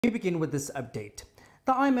We begin with this update.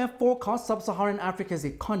 The IMF forecasts Sub-Saharan Africa's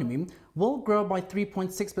economy will grow by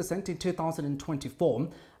 3.6% in 2024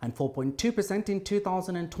 and 4.2% in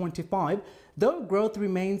 2025, though growth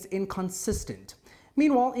remains inconsistent.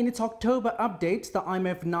 Meanwhile, in its October update, the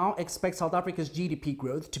IMF now expects South Africa's GDP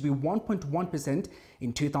growth to be 1.1%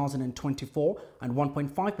 in 2024 and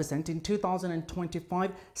 1.5% in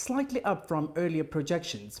 2025, slightly up from earlier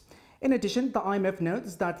projections. In addition, the IMF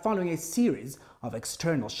notes that following a series of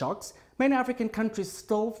external shocks, many African countries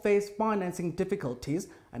still face financing difficulties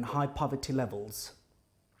and high poverty levels.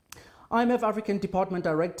 IMF African Department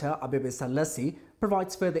Director Abebe Salesi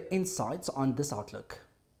provides further insights on this outlook.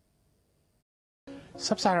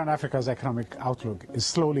 Sub-Saharan Africa's economic outlook is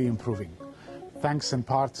slowly improving, thanks in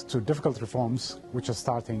part to difficult reforms which are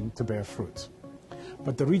starting to bear fruit.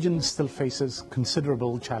 But the region still faces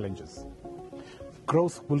considerable challenges.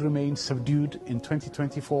 Growth will remain subdued in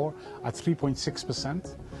 2024 at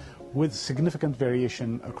 3.6%, with significant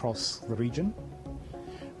variation across the region.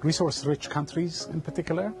 Resource-rich countries in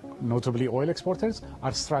particular, notably oil exporters,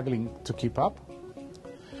 are struggling to keep up.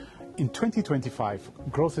 In 2025,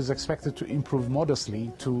 growth is expected to improve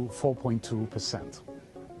modestly to 4.2%.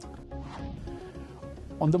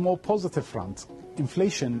 On the more positive front,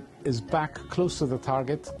 inflation is back close to the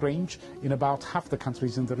target range in about half the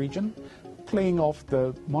countries in the region, playing off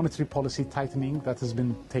the monetary policy tightening that has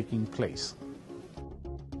been taking place.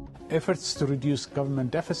 Efforts to reduce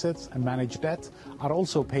government deficits and manage debt are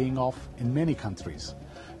also paying off in many countries.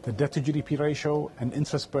 The debt-to-GDP ratio and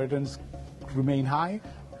interest burdens remain high,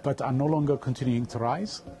 but are no longer continuing to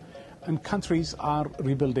rise, and countries are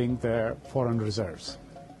rebuilding their foreign reserves.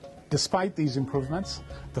 Despite these improvements,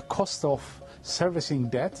 the cost of servicing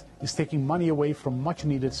debt is taking money away from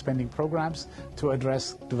much-needed spending programs to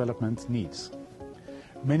address development needs.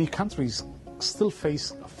 Many countries still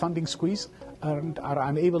face a funding squeeze and are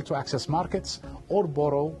unable to access markets or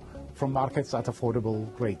borrow from markets at affordable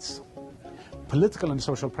rates. Political and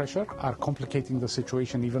social pressure are complicating the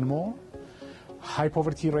situation even more. High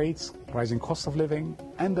poverty rates, rising cost of living,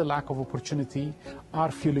 and the lack of opportunity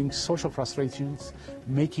are fueling social frustrations,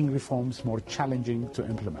 making reforms more challenging to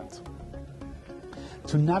implement.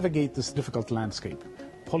 To navigate this difficult landscape,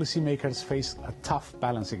 policymakers face a tough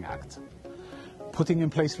balancing act. Putting in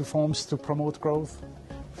place reforms to promote growth,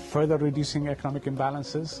 further reducing economic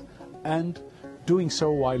imbalances, and doing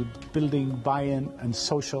so while building buy-in and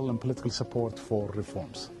social and political support for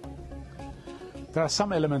reforms. There are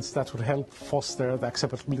some elements that would help foster the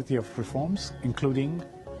acceptability of reforms, including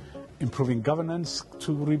improving governance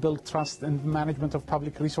to rebuild trust in the management of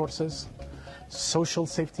public resources, social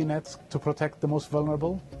safety nets to protect the most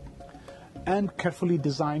vulnerable, and carefully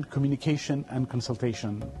designed communication and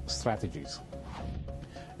consultation strategies.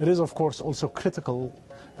 It is, of course, also critical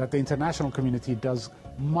that the international community does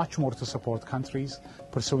much more to support countries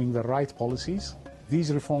pursuing the right policies.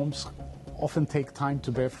 These reforms often take time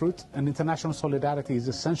to bear fruit, and international solidarity is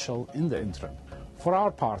essential in the interim. For our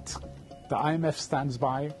part, the IMF stands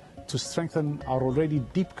by to strengthen our already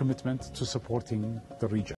deep commitment to supporting the region.